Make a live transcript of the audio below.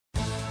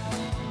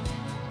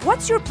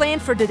What's your plan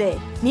for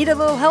today? Need a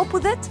little help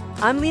with it?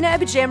 I'm Lena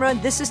Abijamra,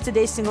 and this is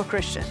Today's Single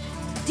Christian.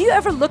 Do you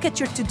ever look at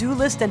your to-do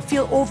list and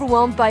feel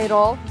overwhelmed by it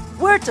all?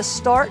 Where to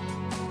start?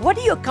 What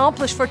do you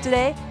accomplish for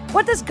today?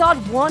 What does God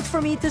want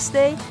for me this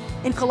day?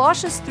 In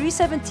Colossians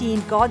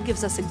 3:17, God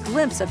gives us a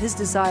glimpse of His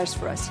desires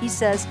for us. He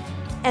says,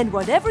 "And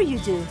whatever you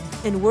do,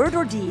 in word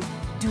or deed,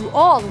 do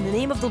all in the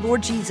name of the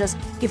Lord Jesus,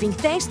 giving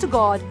thanks to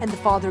God and the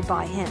Father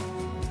by Him."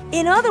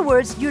 In other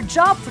words, your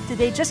job for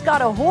today just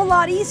got a whole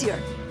lot easier.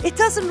 It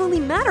doesn't really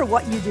matter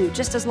what you do,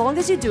 just as long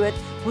as you do it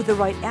with the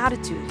right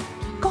attitude.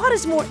 God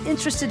is more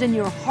interested in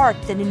your heart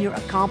than in your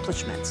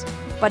accomplishments.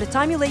 By the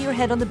time you lay your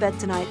head on the bed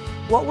tonight,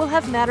 what will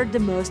have mattered the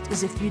most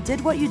is if you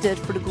did what you did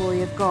for the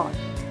glory of God.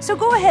 So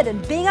go ahead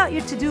and bang out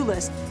your to-do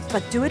list,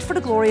 but do it for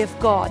the glory of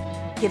God,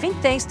 giving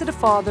thanks to the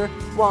Father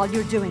while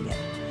you're doing it.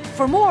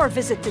 For more,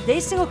 visit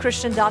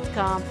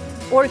todaysinglechristian.com,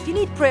 or if you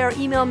need prayer,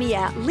 email me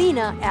at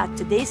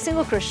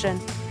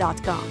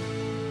lena@todaysinglechristian.com.